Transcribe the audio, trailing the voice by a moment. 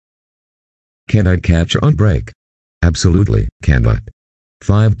Can I catch on break? Absolutely, cannot.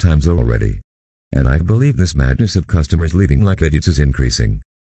 5 times already. And I believe this madness of customers leaving like idiots is increasing.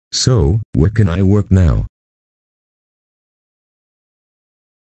 So, where can I work now?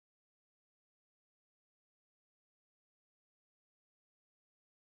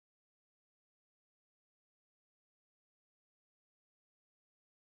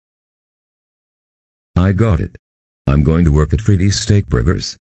 I got it. I'm going to work at Freedy's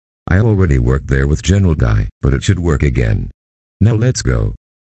Steakburgers. I already worked there with General Guy, but it should work again. Now let's go.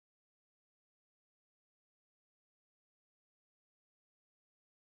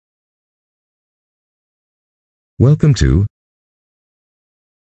 Welcome to...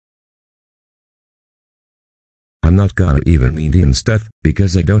 I'm not gonna even Indian stuff,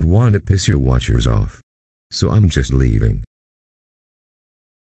 because I don't want to piss your watchers off. So I'm just leaving.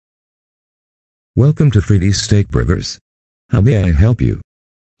 Welcome to Freedy's Steakburgers. How may I help you?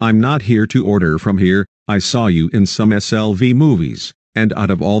 I'm not here to order from here. I saw you in some SLV movies, and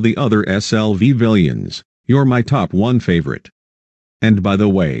out of all the other SLV villains, you're my top 1 favorite. And by the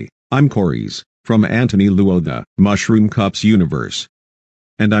way, I'm Corey's, from Anthony Luo, Mushroom Cups universe.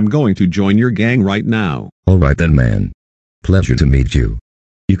 And I'm going to join your gang right now. Alright then, man. Pleasure to meet you.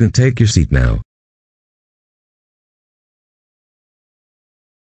 You can take your seat now.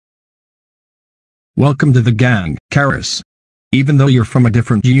 Welcome to the gang, Karis. Even though you're from a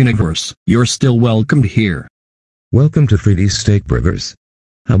different universe, you're still welcomed here. Welcome to Freedy's Steakburgers.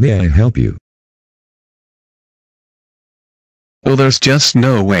 How may I help you? Well, there's just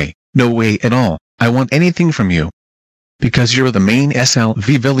no way at all, I want anything from you. Because you're the main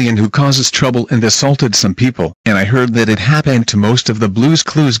SLV villain who causes trouble and assaulted some people, and I heard that it happened to most of the Blue's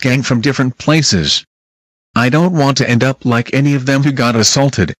Clues gang from different places. I don't want to end up like any of them who got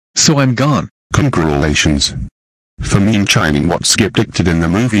assaulted, so I'm gone. Congratulations. For mean chiming what Skipdip did in the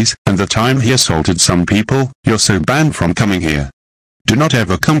movies, and the time he assaulted some people, you're so banned from coming here. Do not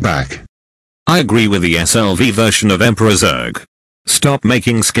ever come back. I agree with the SLV version of Emperor Zurg. Stop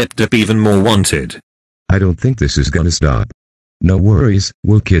making Skipdip even more wanted. I don't think this is gonna stop. No worries,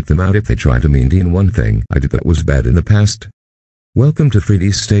 we'll kick them out if they try to mean Dean. One thing I did that was bad in the past. Welcome to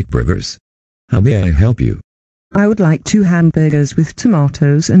Freedy's Steakburgers. How may I help you? I would like 2 hamburgers with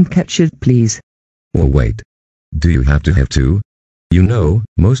tomatoes and ketchup, please. Oh wait. Do you have to have 2? You know,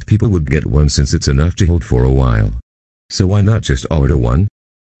 most people would get 1 since it's enough to hold for a while. So why not just order 1?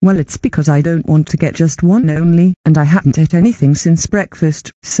 Well, it's because I don't want to get just 1 only, and I haven't ate anything since breakfast,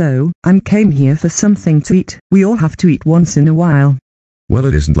 so I came here for something to eat. We all have to eat once in a while. Well,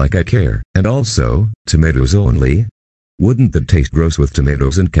 it isn't like I care. And also, tomatoes only? Wouldn't that taste gross with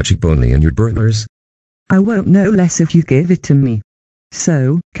tomatoes and ketchup only in your burgers? I won't know less if you give it to me.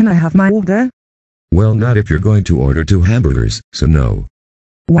 So, can I have my order? Well, not if you're going to order 2 hamburgers, so no.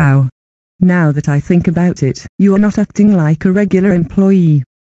 Wow. Now that I think about it, you are not acting like a regular employee.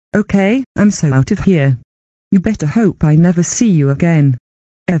 Okay, I'm so out of here. You better hope I never see you again.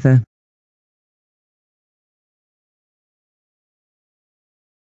 Ever.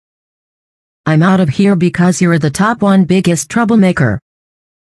 I'm out of here because you're the top 1 biggest troublemaker.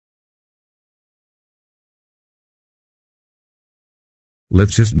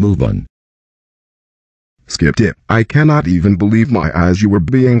 Let's just move on. Skipdip, I cannot even believe my eyes. You were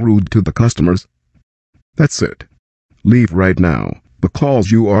being rude to the customers. That's it. Leave right now,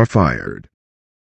 because you are fired.